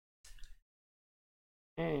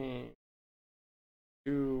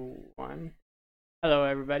Hello,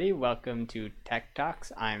 everybody. Welcome to Tech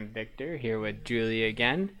Talks. I'm Victor here with Julie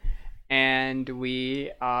again, and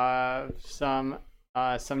we some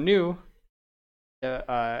new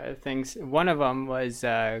things. One of them was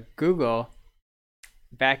Google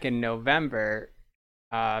back in November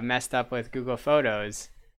messed up with Google Photos,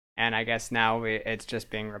 and I guess now it's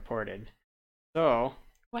just being reported. So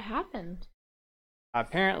What happened?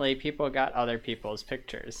 apparently, people got other people's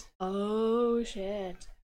pictures, Oh shit.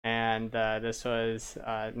 and this was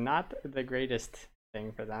not the greatest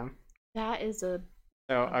thing for them. That is So,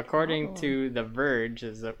 a according problem. to The Verge,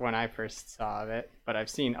 is when I first saw of it, but I've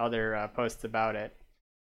seen other posts about it.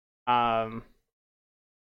 Um,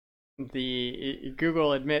 the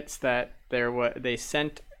Google admits that they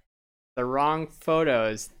sent the wrong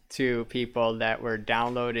photos to people that were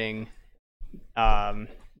downloading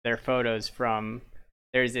their photos from.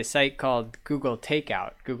 There's a site called Google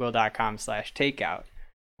Takeout, google.com/takeout,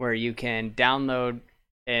 where you can download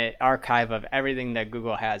an archive of everything that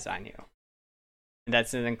Google has on you.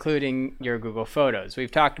 That's including your Google Photos.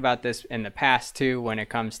 We've talked about this in the past too when it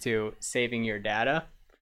comes to saving your data.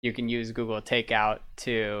 You can use Google Takeout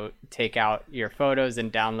to take out your photos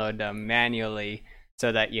and download them manually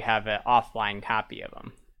so that you have an offline copy of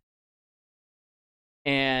them.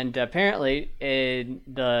 And apparently, in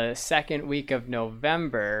the second week of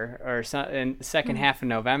November, or in the second half of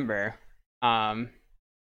November,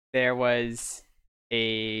 there was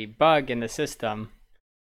a bug in the system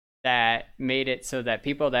that made it so that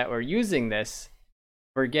people that were using this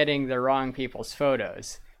were getting the wrong people's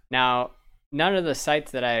photos. Now, none of the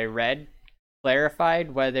sites that I read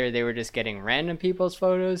clarified whether they were just getting random people's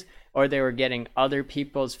photos or they were getting other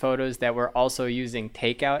people's photos that were also using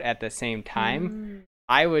Takeout at the same time.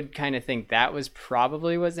 I would kind of think that was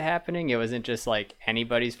probably what's happening. It wasn't just like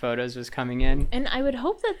anybody's photos was coming in. And I would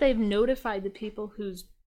hope that they've notified the people whose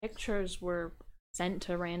pictures were sent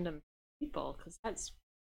to random people, because that's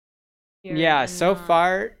weird. Yeah, And so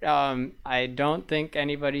far, I don't think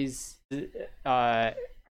anybody's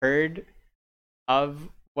heard of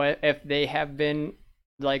what if they have been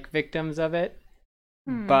like victims of it.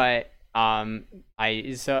 But but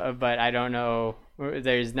I don't know.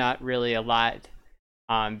 There's not really a lot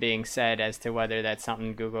being said as to whether that's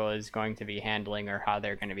something Google is going to be handling or how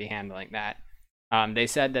they're going to be handling that. They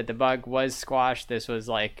said that the bug was squashed. This was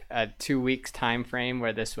like a 2 weeks time frame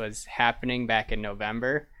where this was happening back in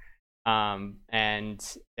November, and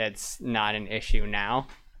it's not an issue now.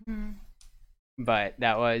 But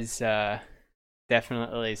that was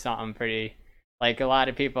definitely something pretty. Like a lot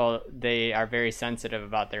of people, they are very sensitive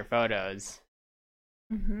about their photos,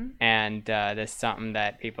 and that's something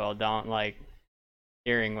that people don't like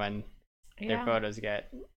hearing when their photos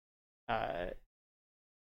get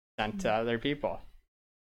sent to other people.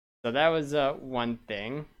 So that was one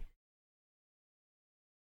thing.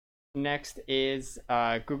 Next is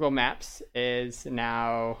Google Maps is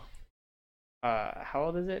now how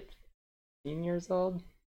old is it? 15 years old?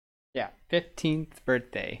 Yeah, 15th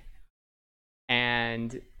birthday.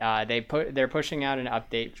 And they're pushing out an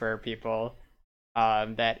update for people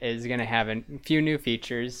that is going to have a few new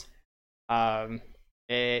features.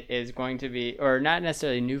 It is going to be, or not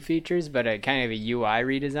necessarily new features, but a kind of a UI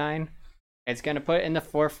redesign. It's going to put in the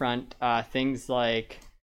forefront things like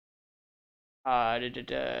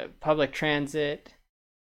public transit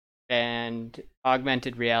and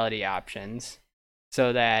augmented reality options,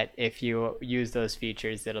 so that if you use those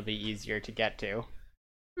features, it'll be easier to get to.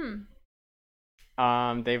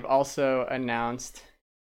 They've also announced,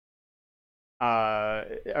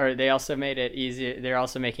 or they also made it easier. They're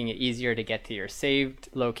also making it easier to get to your saved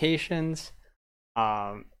locations,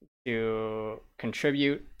 to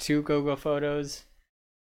contribute to Google Photos,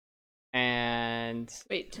 and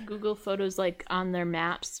wait, to Google Photos like on their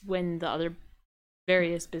maps when the other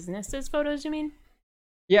various businesses' photos, you mean?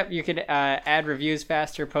 yep, you could add reviews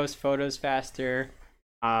faster, post photos faster,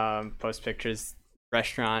 post pictures,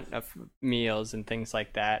 restaurant of meals and things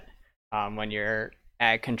like that when you're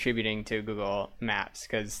contributing to Google Maps,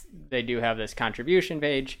 because they do have this contribution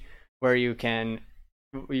page where you can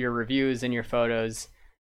your reviews and your photos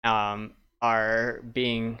are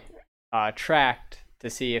being tracked to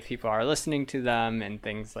see if people are listening to them and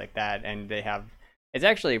things like that. And it's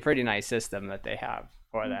actually a pretty nice system that they have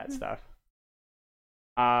for that stuff.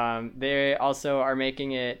 They also are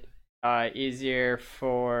making it easier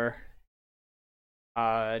for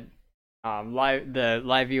live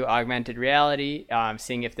view augmented reality,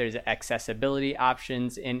 seeing if there's accessibility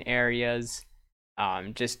options in areas,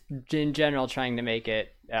 just in general trying to make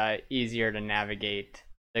it easier to navigate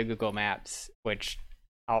the Google Maps, which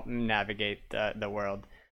help navigate the world.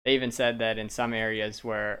 they even said that in some areas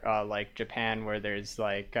where like Japan, where there's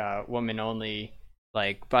like woman only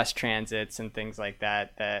like bus transits and things like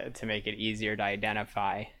that, that to make it easier to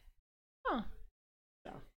identify. Huh.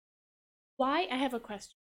 So. Why? I have a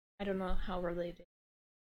question. I don't know how related.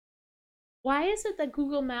 Why is it that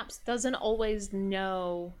Google Maps doesn't always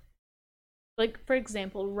know? Like, for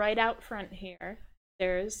example, right out front here,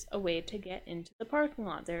 there's a way to get into the parking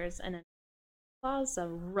lot. There's an plaza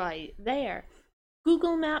right there.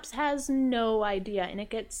 Google Maps has no idea, and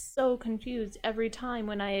it gets so confused every time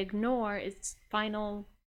when I ignore its final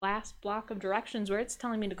last block of directions where it's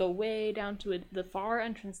telling me to go way down to the far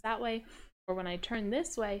entrance that way, or when I turn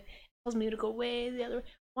this way, it tells me to go way the other way.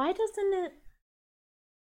 Why doesn't it?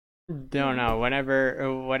 Don't know.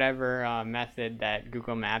 Whatever method that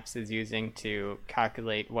Google Maps is using to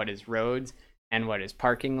calculate what is roads and what is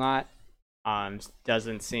parking lot,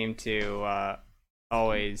 doesn't seem to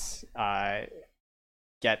always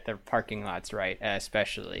get the parking lots right,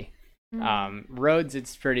 especially. Roads,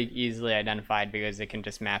 it's pretty easily identified because it can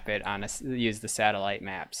just map it on use the satellite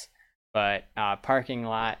maps. But parking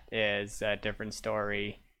lot is a different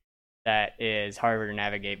story that is harder to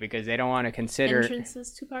navigate because they don't want to consider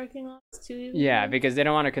Entrances to parking lots too. Yeah, because they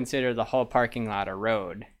don't want to consider the whole parking lot a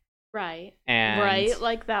road. Right. And right,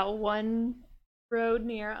 like that one road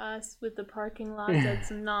near us with the parking lot that's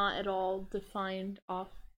not at all defined off.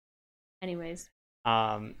 Anyways.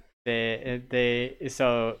 But there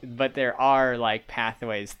are like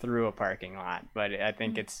pathways through a parking lot, but I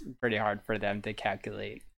think it's pretty hard for them to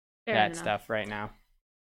calculate that stuff right now.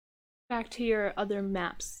 Back to your other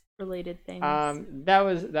maps related things. That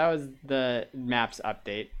was the maps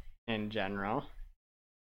update in general.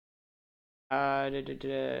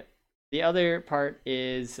 The other part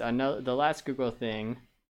is the last Google thing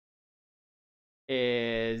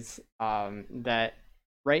is that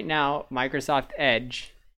right now Microsoft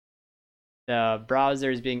Edge, the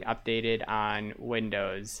browser is being updated on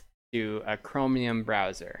Windows to a Chromium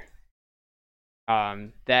browser.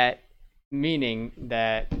 That meaning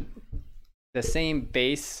that the same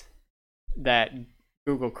base that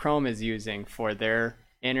Google Chrome is using for their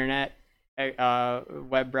internet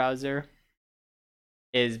web browser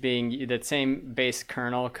is being, the same base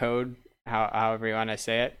kernel code, however you want to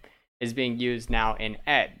say it, is being used now in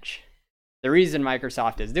Edge. The reason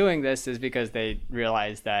Microsoft is doing this is because they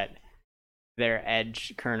realize that their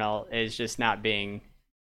Edge kernel is just not being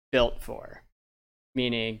built for,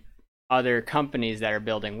 meaning other companies that are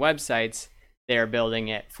building websites, they're building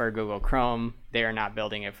it for Google Chrome, they are not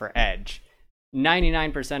building it for Edge.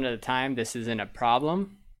 99% of the time, this isn't a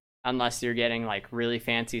problem unless you're getting like really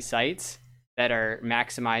fancy sites that are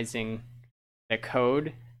maximizing the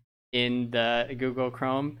code in the Google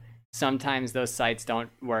Chrome. Sometimes those sites don't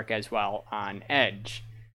work as well on Edge.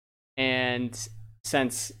 And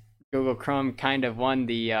since Google Chrome kind of won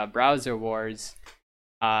the browser wars,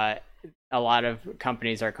 a lot of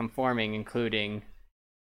companies are conforming, including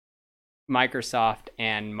Microsoft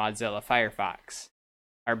and Mozilla Firefox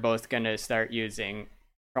are both going to start using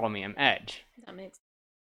Chromium Edge. That makes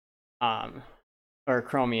or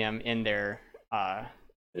Chromium in their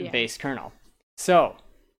base kernel. So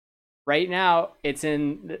right now it's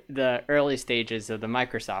in the early stages of the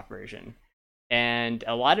Microsoft version, and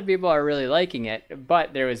a lot of people are really liking it,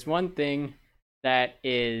 but there was one thing that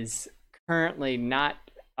is currently not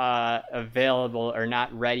available or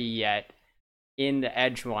not ready yet in the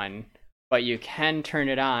Edge one, but you can turn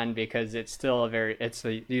it on because it's still it's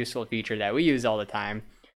a useful feature that we use all the time,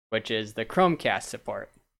 which is the Chromecast support.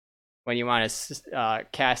 When you want to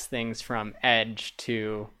cast things from Edge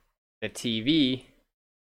to the TV,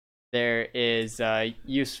 there is a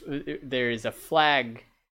flag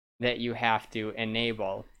that you have to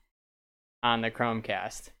enable on the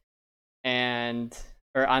Chromecast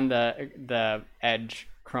or on the Edge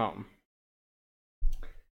Chrome.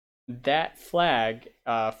 That flag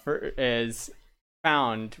is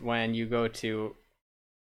found when you go to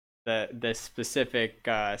the specific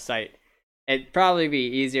site. It'd probably be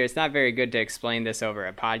easier. It's not very good to explain this over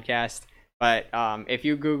a podcast, but if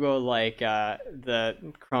you Google like the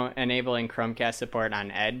enabling Chromecast support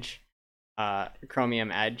on Edge,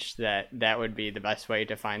 Chromium Edge, that would be the best way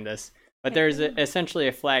to find this. But there's essentially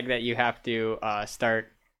a flag that you have to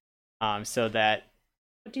start so that.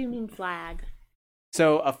 What do you mean flag?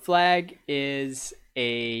 So a flag is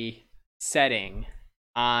a setting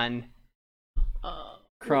on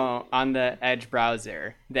Chrome on the Edge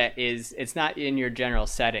browser that is, it's not in your general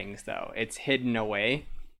settings though. It's hidden away.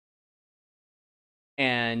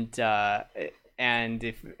 And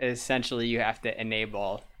if essentially you have to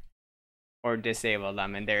enable or disable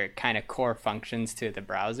them, and they're kind of core functions to the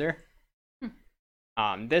browser.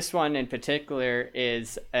 This one in particular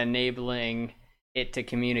is enabling it to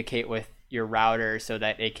communicate with your router so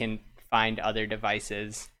that it can find other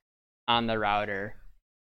devices on the router,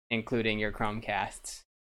 including your Chromecasts,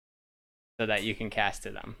 so that you can cast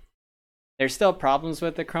to them. There's still problems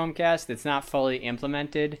with the Chromecast. It's not fully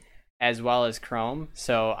implemented as well as Chrome,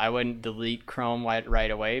 so I wouldn't delete Chrome right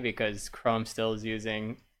away because Chrome still is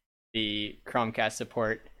using the Chromecast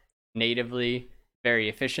support natively very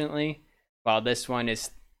efficiently, while this one is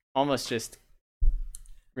almost just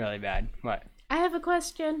really bad. What? I have a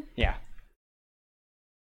question. Yeah.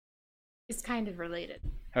 It's kind of related.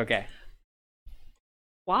 Okay.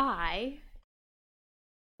 Why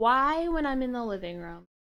when I'm in the living room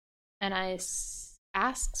and I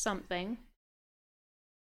ask something,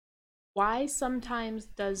 why sometimes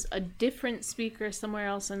does a different speaker somewhere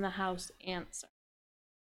else in the house answer?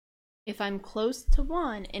 If I'm close to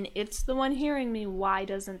one and it's the one hearing me, why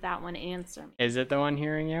doesn't that one answer me? Is it the one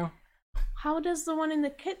hearing you? How does the one in the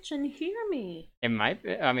kitchen hear me? It might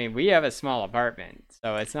be. I mean, we have a small apartment,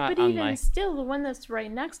 so it's not But even unlike... still, the one that's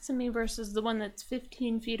right next to me versus the one that's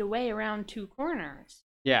 15 feet away around two corners.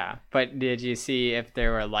 Yeah, but did you see if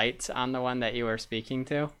there were lights on the one that you were speaking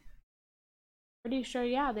to? Pretty sure,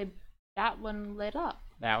 yeah, that one lit up.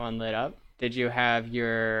 That one lit up? Did you have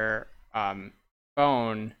your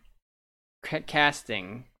phone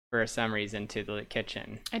casting for some reason to the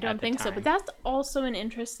kitchen? I don't think so, but that's also an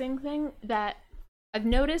interesting thing that I've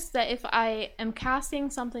noticed, that if I am casting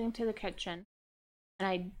something to the kitchen and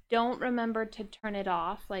I don't remember to turn it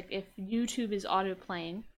off, like if YouTube is auto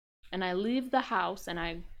playing and I leave the house and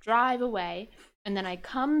I drive away and then I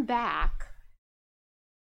come back,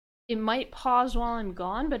 it might pause while I'm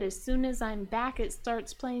gone, but as soon as I'm back, it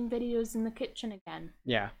starts playing videos in the kitchen again.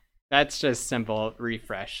 Yeah, that's just simple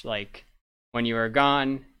refresh. Like when you were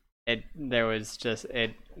gone, it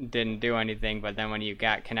didn't do anything, but then when you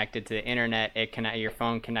got connected to the internet, your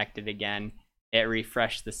phone connected again, it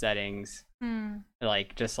refreshed the settings.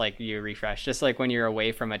 Like just like you refresh, just like when you're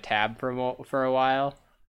away from a tab for a while,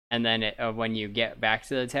 and then when you get back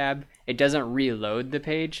to the tab, it doesn't reload the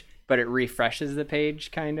page, but it refreshes the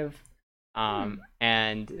page kind of.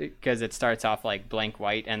 And because it starts off like blank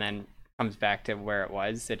white and then comes back to where it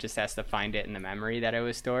was, it just has to find it in the memory that it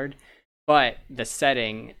was stored. But the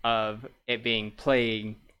setting of it being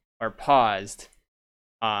played or paused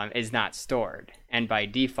is not stored, and by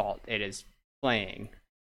default it is playing.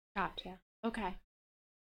 Gotcha. Okay.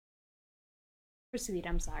 Proceed,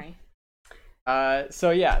 I'm sorry.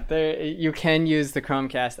 So yeah, you can use the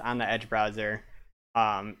Chromecast on the Edge browser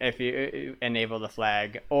if you enable the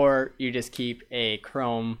flag, or you just keep a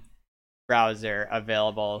Chrome browser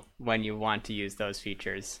available when you want to use those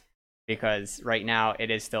features, because right now it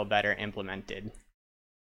is still better implemented.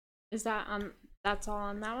 Is that that's all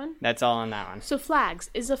on that one? That's all on that one. So flags.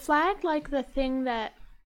 Is a flag like the thing that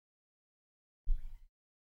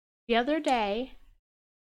the other day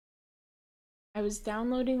I was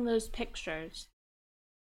downloading those pictures,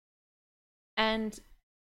 and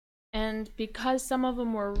because some of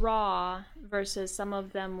them were raw versus some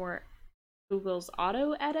of them were Google's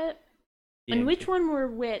auto edit, and which one were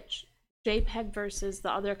which? JPEG versus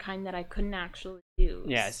the other kind that I couldn't actually use.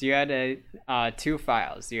 Yes, you had two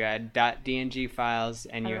files. You had .dng files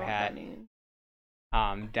and you had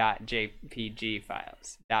 .jpg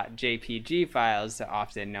files. .jpg files are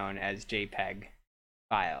often known as JPEG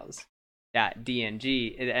files.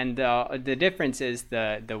 .dng, and the difference is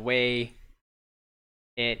the way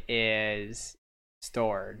it is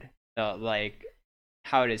stored. So like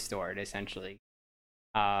how it is stored essentially.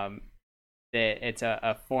 It's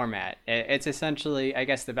a format. It's essentially, I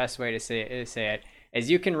guess the best way to say it is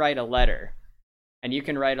you can write a letter, and you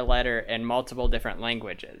can write a letter in multiple different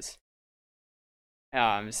languages.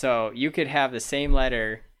 So you could have the same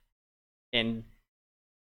letter in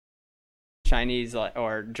Chinese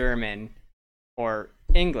or German or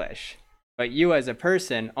English, but you as a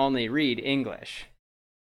person only read English.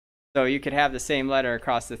 So you could have the same letter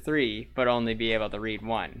across the three, but only be able to read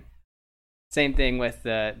one. Same thing with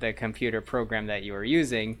the computer program that you were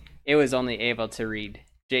using. It was only able to read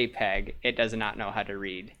JPEG. It does not know how to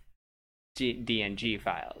read DNG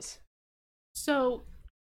files. So,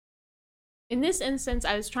 in this instance,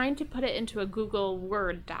 I was trying to put it into a Google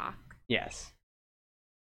Word doc. Yes.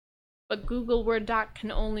 But Google Word doc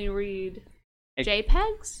can only read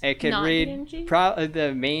JPEGs? It can not read DNG?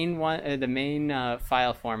 the main one. The main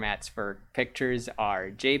file formats for pictures are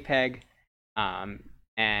JPEG,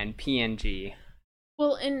 and PNG.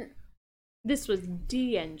 Well, this was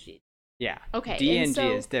DNG. Yeah. Okay.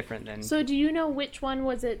 DNG is different than. So do you know which one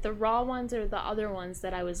was it, the raw ones or the other ones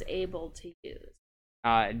that I was able to use?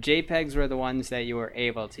 JPEGs were the ones that you were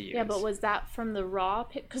able to use. Yeah, but was that from the raw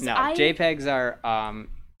pic? No, JPEGs are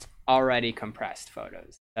already compressed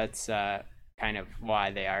photos. That's kind of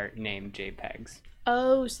why they are named JPEGs.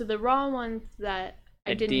 Oh, so the raw ones that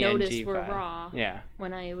I didn't notice were file. raw. Yeah.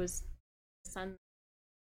 When I was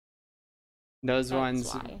Those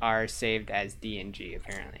ones are saved as DNG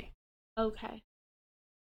apparently. Okay.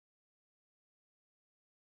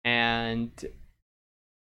 And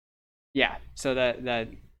yeah, so that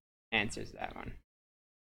answers that one.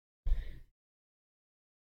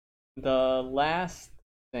 The last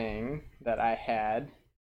thing that I had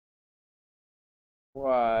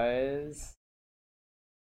was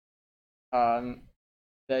the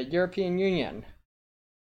European Union.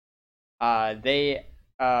 They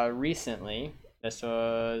recently, this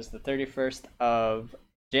was the 31st of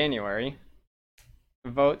January,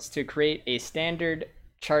 votes to create a standard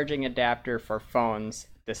charging adapter for phones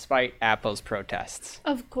despite Apple's protests.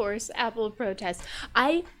 Of course, Apple protests.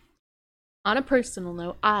 On a personal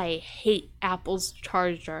note, I hate Apple's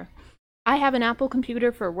charger. I have an Apple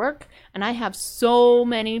computer for work, and I have so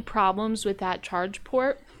many problems with that charge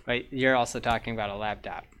port. But you're also talking about a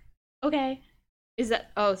laptop. Okay. Is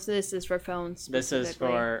that... Oh, so this is for phones This is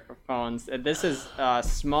for phones. This is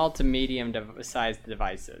small to medium sized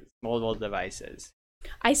devices, mobile devices.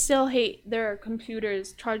 I still hate their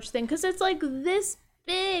computers charge thing because it's like this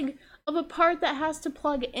big of a part that has to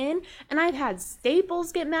plug in, and I've had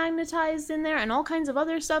staples get magnetized in there and all kinds of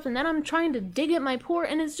other stuff, and then I'm trying to dig at my port,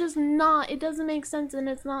 and it's just not, it doesn't make sense, and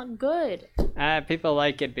it's not good. People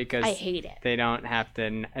like it because I hate it. They don't have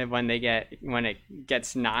to, when it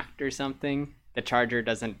gets knocked or something, the charger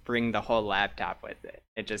doesn't bring the whole laptop with it.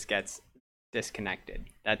 It just gets disconnected.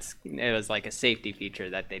 It was like a safety feature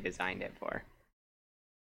that they designed it for.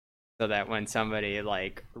 So that when somebody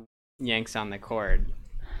like yanks on the cord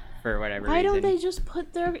for whatever reason. Why don't they just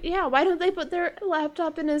put their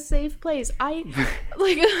laptop in a safe place? I'm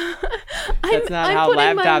That's not how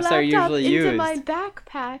putting laptops my are usually into used. my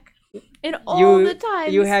backpack, and all the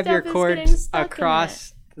time you have your cord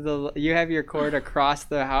across you have your cord across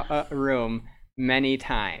the room many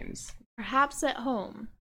times. Perhaps at home.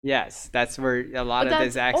 Yes, that's where a lot of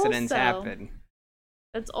these accidents happen.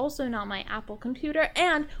 That's also not my Apple computer.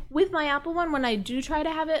 And with my Apple one, when I do try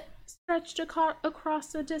to have it stretched across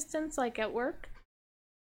the distance, like at work,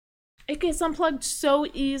 it gets unplugged so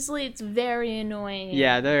easily. It's very annoying.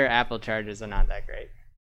 Yeah, their Apple chargers are not that great.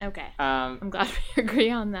 Okay. I'm glad we agree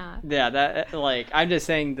on that. Yeah, I'm just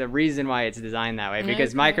saying the reason why it's designed that way,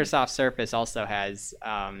 because Microsoft Surface also has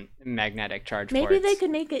magnetic charge ports. Maybe they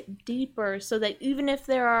could make it deeper so that even if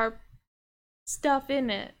there are stuff in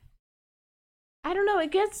it, I don't know,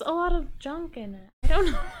 it gets a lot of junk in it. I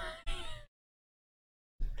don't know.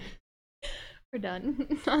 We're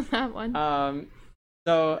done on that one.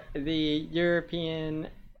 So the European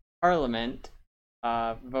Parliament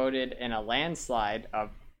voted in a landslide of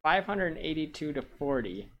 582 to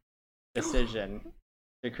 40 decision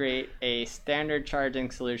to create a standard charging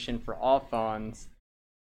solution for all phones.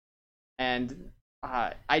 And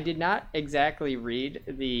I did not exactly read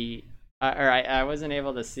I wasn't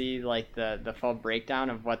able to see like the full breakdown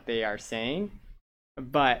of what they are saying,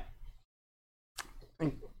 but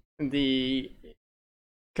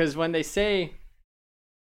because when they say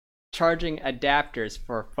charging adapters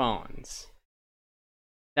for phones,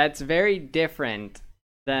 that's very different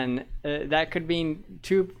than that could mean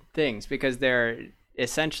two things, because there are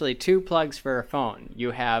essentially two plugs for a phone.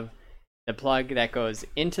 You have the plug that goes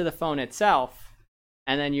into the phone itself,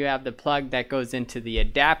 and then you have the plug that goes into the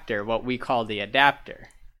adapter, what we call the adapter.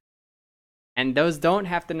 And those don't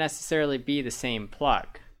have to necessarily be the same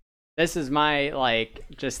plug. This is my,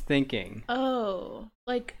 just thinking. Oh,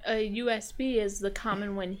 like a USB is the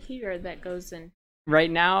common one here that goes in.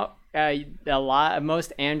 Right now,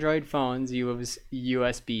 most Android phones use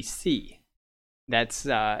USB-C. That's,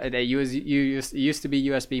 used to be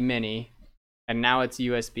USB Mini, and now it's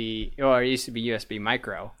USB, or it used to be USB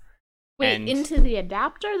Micro. Wait, into the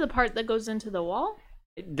adapter? The part that goes into the wall?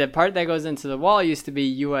 The part that goes into the wall used to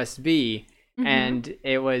be USB, and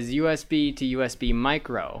it was USB to USB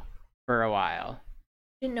Micro for a while.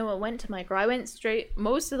 Didn't know it went to Micro. I went straight.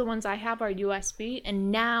 Most of the ones I have are USB,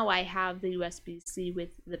 and now I have the USB-C with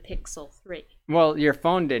the Pixel 3. Well, your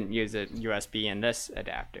phone didn't use a USB in this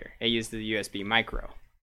adapter. It used the USB Micro.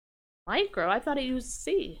 Micro? I thought it used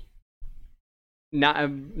C.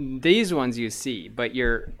 Not these ones use C, but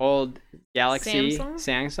your old Galaxy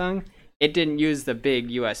Samsung, it didn't use the big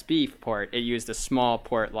USB port. It used a small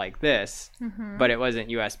port like this, but it wasn't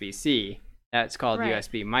USB-C. That's called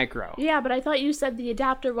USB Micro. Yeah, but I thought you said the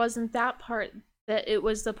adapter wasn't that part, that it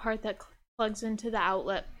was the part that plugs into the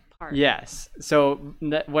outlet part. Yes. So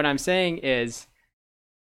what I'm saying is,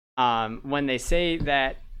 when they say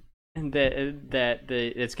that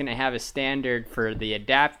it's going to have a standard for the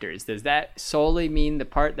adapters, does that solely mean the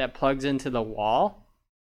part that plugs into the wall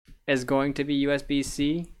is going to be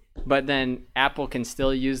USB-C, but then Apple can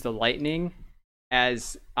still use the Lightning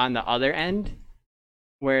as on the other end,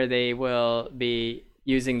 where they will be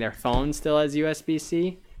using their phone still as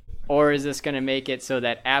USB-C? Or is this going to make it so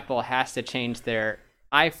that Apple has to change their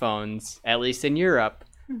iPhones, at least in Europe,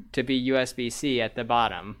 to be USB-C at the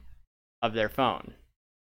bottom of their phone?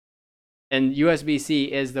 And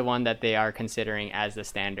USB-C is the one that they are considering as the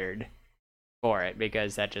standard for it,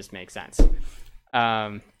 because that just makes sense.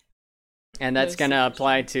 And that's going to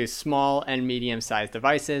apply to small and medium-sized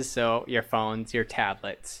devices, so your phones, your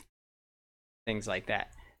tablets, things like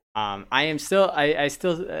that. I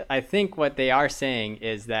think what they are saying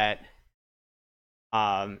is that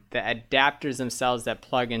the adapters themselves that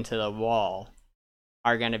plug into the wall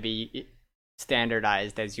are going to be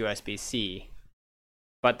standardized as USB-C,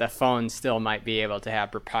 but the phone still might be able to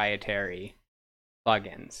have proprietary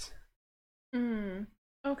plugins.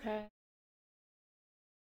 Okay.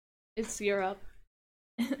 It's Europe.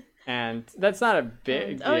 And that's not a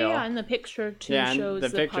big deal. Oh yeah, and the picture too shows the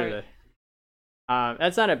picture.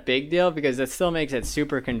 That's not a big deal because it still makes it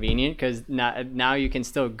super convenient, because now you can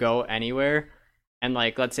still go anywhere. And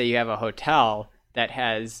like, let's say you have a hotel that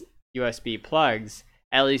has USB plugs,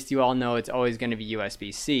 at least you all know it's always going to be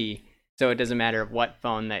USB-C. So it doesn't matter what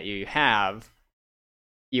phone that you have,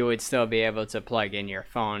 you would still be able to plug in your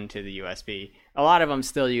phone to the USB. A lot of them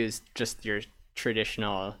still use just your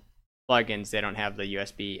traditional plugins. They don't have the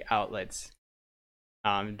USB outlets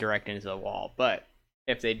direct into the wall. But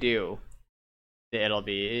if they do, it'll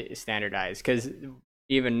be standardized. Because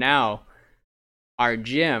even now, our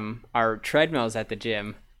treadmills at the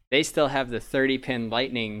gym, they still have the 30-pin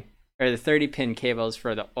Lightning, or the 30-pin cables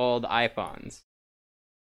for the old iPhones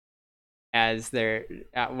as their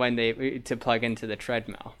to plug into the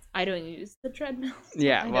treadmill. I don't use the treadmill.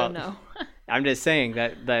 Yeah, I don't know. I'm just saying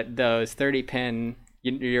that those 30-pin,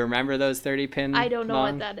 you remember those 30-pin? I don't know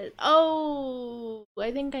what that is. Oh,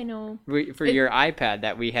 I think I know. Your iPad,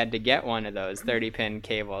 that we had to get one of those 30-pin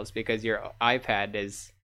cables because your iPad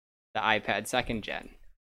is the iPad 2nd gen.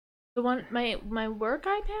 The one, my work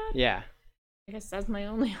iPad? Yeah. I guess that's my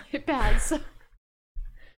only iPad, so.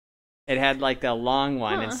 It had like the long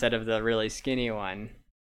one instead of the really skinny one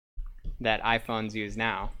that iPhones use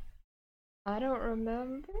now. I don't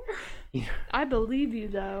remember. I believe you,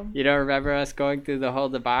 though. You don't remember us going through the whole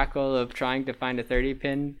debacle of trying to find a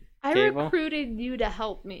 30-pin cable? I recruited you to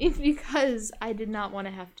help me because I did not want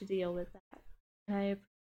to have to deal with that.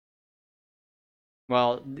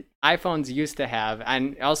 Well, iPhones used to have,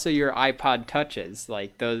 and also your iPod touches,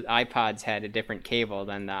 like those iPods had a different cable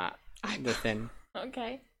than the thin.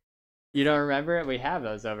 Okay. You don't remember it? We have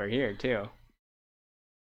those over here, too.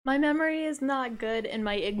 My memory is not good, and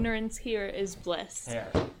my ignorance here is bliss.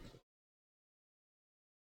 Here.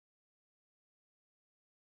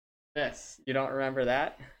 This. You don't remember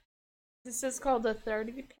that? This is called a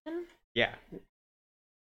 30-pin? Yeah.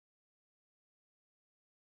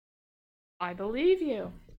 I believe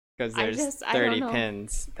you. Because there's 30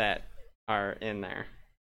 pins that are in there.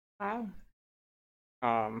 Wow.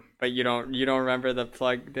 But you don't remember the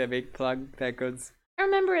big plug that goes. I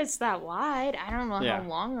remember it's that wide. I don't know how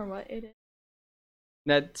long or what it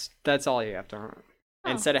is. That's all you have to remember. Oh.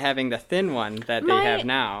 Instead of having the thin one that they have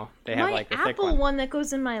now, they have like the thick one. My Apple one that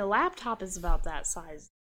goes in my laptop is about that size.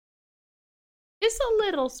 It's a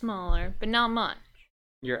little smaller, but not much.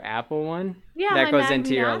 Your Apple one? Yeah, that goes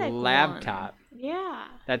into your laptop. One. Yeah.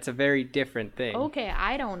 That's a very different thing. Okay,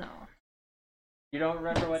 I don't know. You don't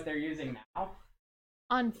remember what they're using now?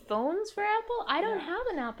 On phones for Apple? I don't have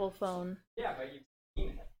an Apple phone. Yeah, but you've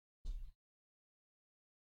seen it.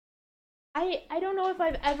 I don't know if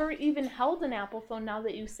I've ever even held an Apple phone now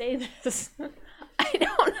that you say this. I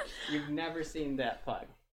don't. You've never seen that plug.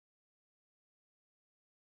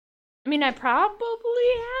 I mean, I probably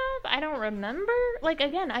have. I don't remember. Like,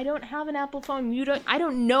 again, I don't have an Apple phone. I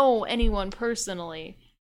don't know anyone personally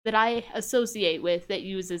that I associate with that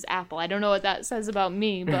uses Apple. I don't know what that says about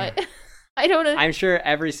me, but I don't know. I'm sure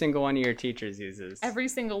every single one of your teachers uses. Every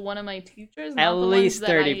single one of my teachers? At least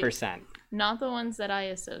 30%. Not the ones that I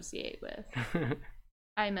associate with.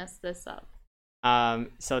 I messed this up.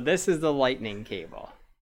 So this is the Lightning cable.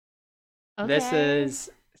 Okay. This is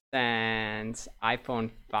since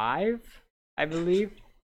iPhone 5, I believe.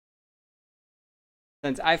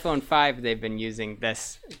 Since iPhone 5, they've been using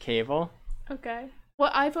this cable. Okay.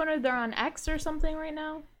 What iPhone are they on? X or something right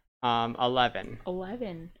now? 11.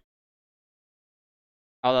 11.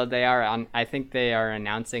 Although they are on, I think they are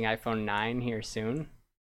announcing iPhone 9 here soon.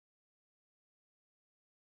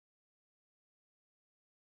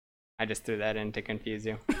 I just threw that in to confuse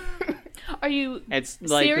you. Are you It's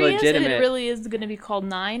like serious? legitimate. It really is going to be called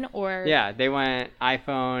 9 or? Yeah, they went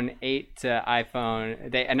iPhone 8 to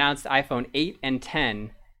iPhone. They announced iPhone 8 and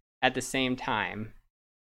 10 at the same time.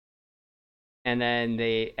 And then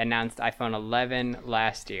they announced iPhone 11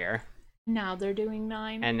 last year. Now they're doing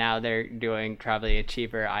 9. And now they're doing probably a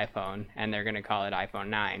cheaper iPhone, and they're going to call it iPhone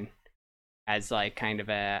 9 as like kind of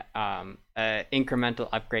a incremental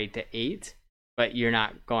upgrade to 8, but you're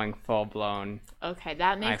not going full blown. Okay,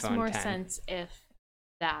 that makes iPhone more 10. sense if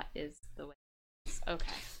that is the way it is.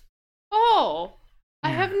 Okay. Oh, I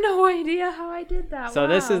have no idea how I did that. So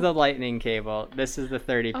this Wow. is the lightning cable. This is the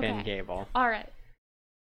 30-pin Okay. cable. All right.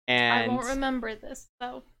 And I won't remember this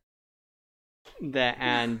though. What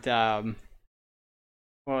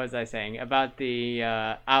was I saying about the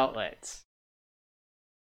outlets?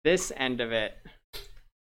 This end of it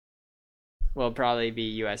will probably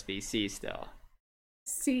be USB-C still.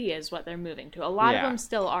 C is what they're moving to. A lot of Yeah. them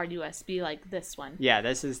still are USB, like this one. Yeah,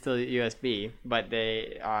 this is still USB, but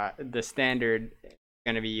the standard is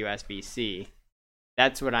going to be USB-C.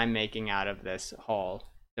 That's what I'm making out of this whole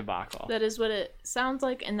debacle. That is what it sounds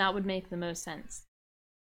like, and that would make the most sense.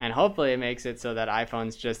 And hopefully it makes it so that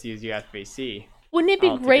iPhones just use USB-C. Wouldn't it be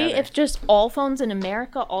great altogether. if just all phones in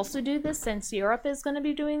America also do this, since Europe is going to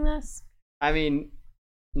be doing this? I mean,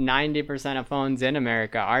 90% of phones in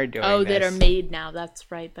America are doing this. Oh, that are made now. That's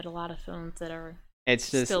right. But a lot of phones that are It's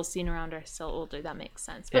just still seen around are still older. That makes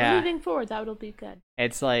sense. But Yeah. moving forward, that will be good.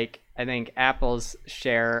 It's like, I think Apple's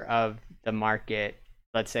share of the market,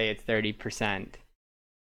 let's say it's 30%.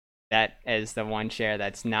 That is the one share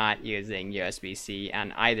that's not using USB-C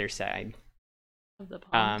on either side. Of the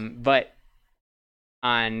palm. But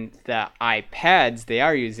on the iPads, they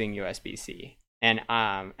are using USB-C. And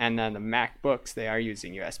then the MacBooks, they are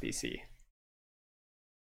using USB-C.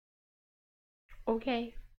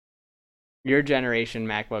 Okay. Your generation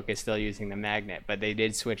MacBook is still using the magnet, but they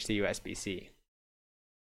did switch to USB-C.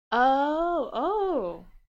 Oh.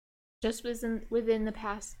 Just within the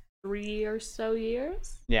past 3 or so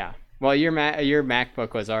years? Yeah. Well, your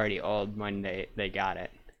MacBook was already old when they got it.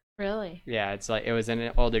 Really? Yeah, it's like it was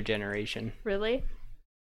an older generation. Really?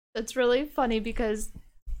 That's really funny because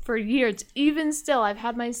for years, even still, I've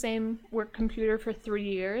had my same work computer for 3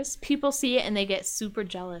 years. People see it and they get super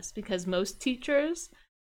jealous because most teachers,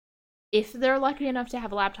 if they're lucky enough to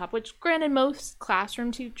have a laptop, which granted most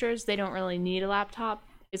classroom teachers, they don't really need a laptop.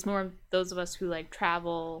 It's more those of us who like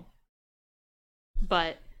travel.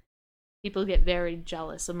 But people get very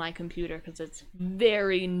jealous of my computer because it's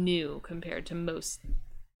very new compared to most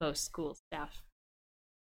school staff.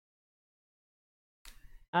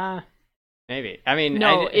 Maybe. I mean,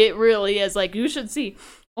 No, it really is. Like, you should see.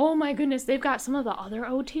 Oh my goodness, they've got some of the other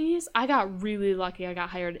OTs. I got really lucky. I got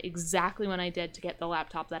hired exactly when I did to get the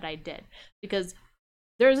laptop that I did. Because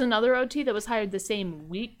there's another OT that was hired the same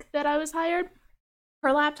week that I was hired.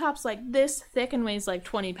 Her laptop's like this thick and weighs like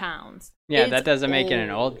 20 pounds. Yeah, It's that doesn't make it an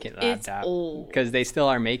old old. laptop. It's old. Because they still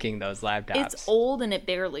are making those laptops. It's old and it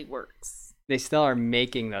barely works. They still are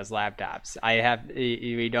making those laptops.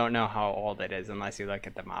 We don't know how old it is unless you look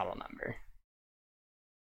at the model number.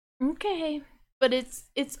 Okay. But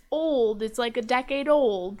it's old. It's like a decade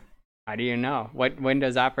old. How do you know? What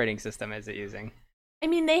Windows operating system is it using? I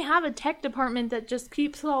mean, they have a tech department that just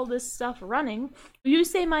keeps all this stuff running. You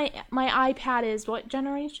say my iPad is what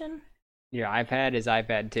generation? Your iPad is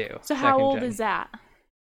iPad 2. So how second old gen. is that?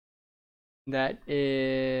 That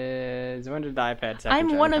is... When did the iPad 2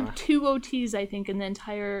 I'm one of 2 OTs, I think, in the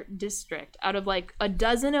entire district. Out of like a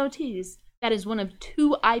dozen OTs, that is one of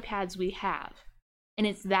 2 iPads we have. And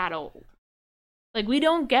it's that old. Like, we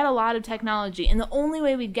don't get a lot of technology, and the only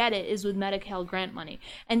way we get it is with Medi-Cal grant money.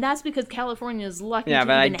 And that's because California is lucky Yeah, to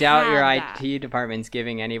but I even doubt have your that. IT department's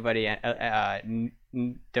giving anybody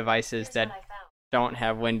devices that don't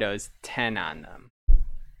have Windows 10 on them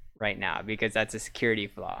right now, because that's a security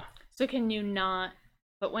flaw. So can you not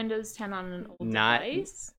put Windows 10 on an old Not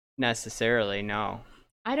device? necessarily, no.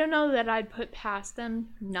 I don't know that I'd put past them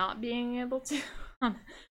not being able to.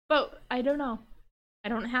 But I don't know. I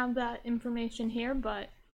don't have that information here, but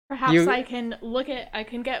perhaps I can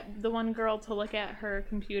get the one girl to look at her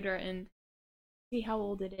computer and see how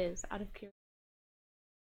old it is out of curiosity.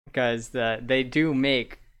 Because they do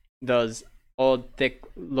make those old,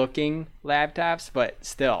 thick-looking laptops, but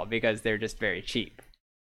still, because they're just very cheap.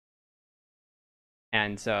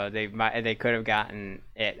 And so they could have gotten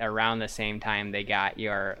it around the same time they got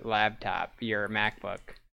your laptop, your MacBook,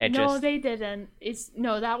 No, they didn't.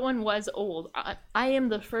 That one was old. I am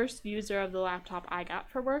the first user of the laptop I got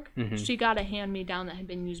for work. Mm-hmm. She got a hand-me-down that had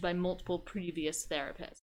been used by multiple previous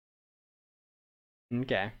therapists.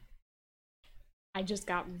 Okay. I just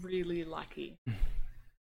got really lucky.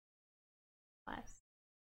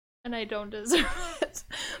 And I don't deserve it.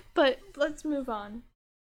 But let's move on.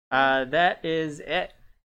 That is it.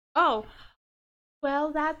 Oh,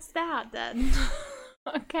 well, that's that then.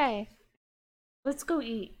 Okay. Let's go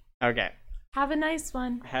eat. Okay. Have a nice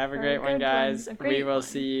one. Have a great one, guys. We will one.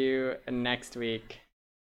 see you next week.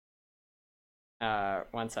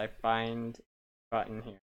 Once I find the button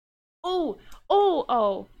here.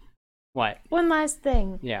 Oh. What? One last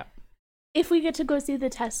thing. Yeah. If we get to go see the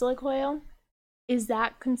Tesla coil, is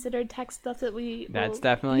that considered tech stuff that we... That's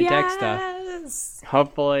definitely tech stuff. Yes!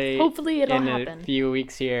 Hopefully it'll happen. In a few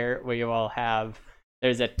weeks here, we will have...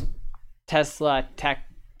 There's a Tesla tech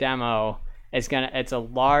demo. It's a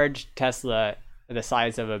large Tesla, the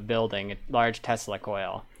size of a building, a large Tesla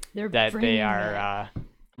coil they are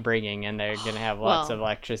bringing, and they're going to have lots of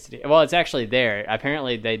electricity. Well, it's actually there.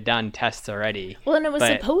 Apparently, they've done tests already. Well, and it was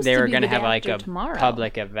supposed to be going to have like a tomorrow.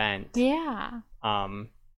 Public event. Yeah.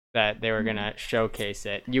 That they were going to showcase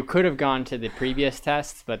it. You could have gone to the previous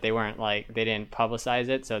tests, but they didn't publicize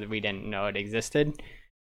it, so that we didn't know it existed.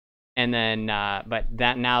 And then, but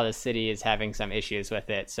that now the city is having some issues with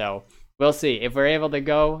it, so we'll see. If we're able to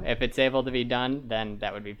go, if it's able to be done, then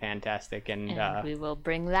that would be fantastic. And we will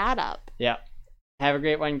bring that up. Yeah. Have a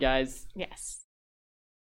great one, guys. Yes.